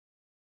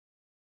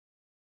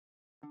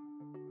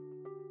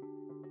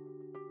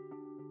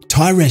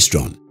Thai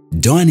restaurant,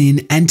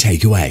 dine-in and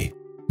takeaway,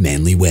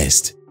 Manly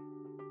West.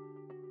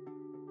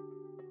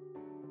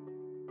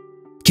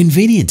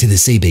 Convenient to the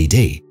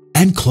CBD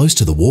and close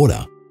to the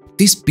water,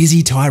 this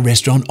busy Thai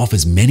restaurant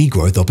offers many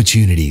growth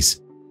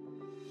opportunities.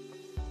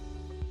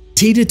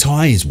 Tea to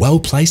Thai is well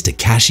placed to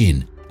cash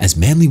in, as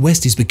Manly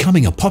West is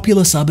becoming a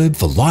popular suburb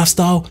for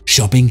lifestyle,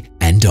 shopping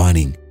and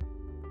dining.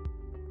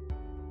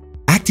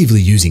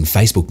 Actively using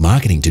Facebook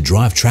marketing to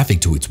drive traffic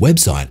to its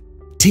website,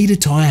 Tea to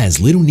Thai has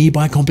little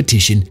nearby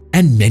competition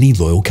and many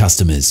loyal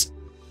customers.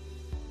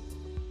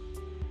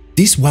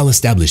 This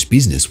well-established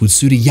business would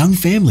suit a young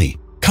family,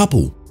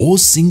 couple or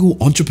single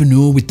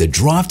entrepreneur with the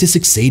drive to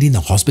succeed in the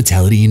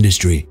hospitality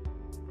industry.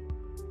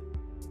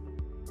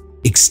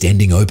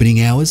 Extending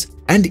opening hours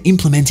and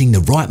implementing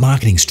the right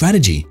marketing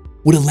strategy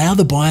would allow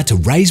the buyer to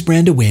raise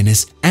brand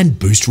awareness and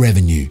boost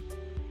revenue.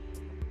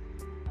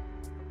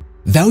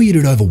 Valued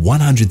at over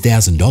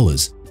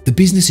 $100,000, the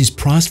business is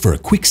priced for a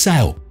quick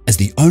sale as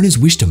the owners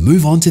wish to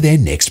move on to their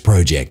next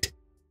project.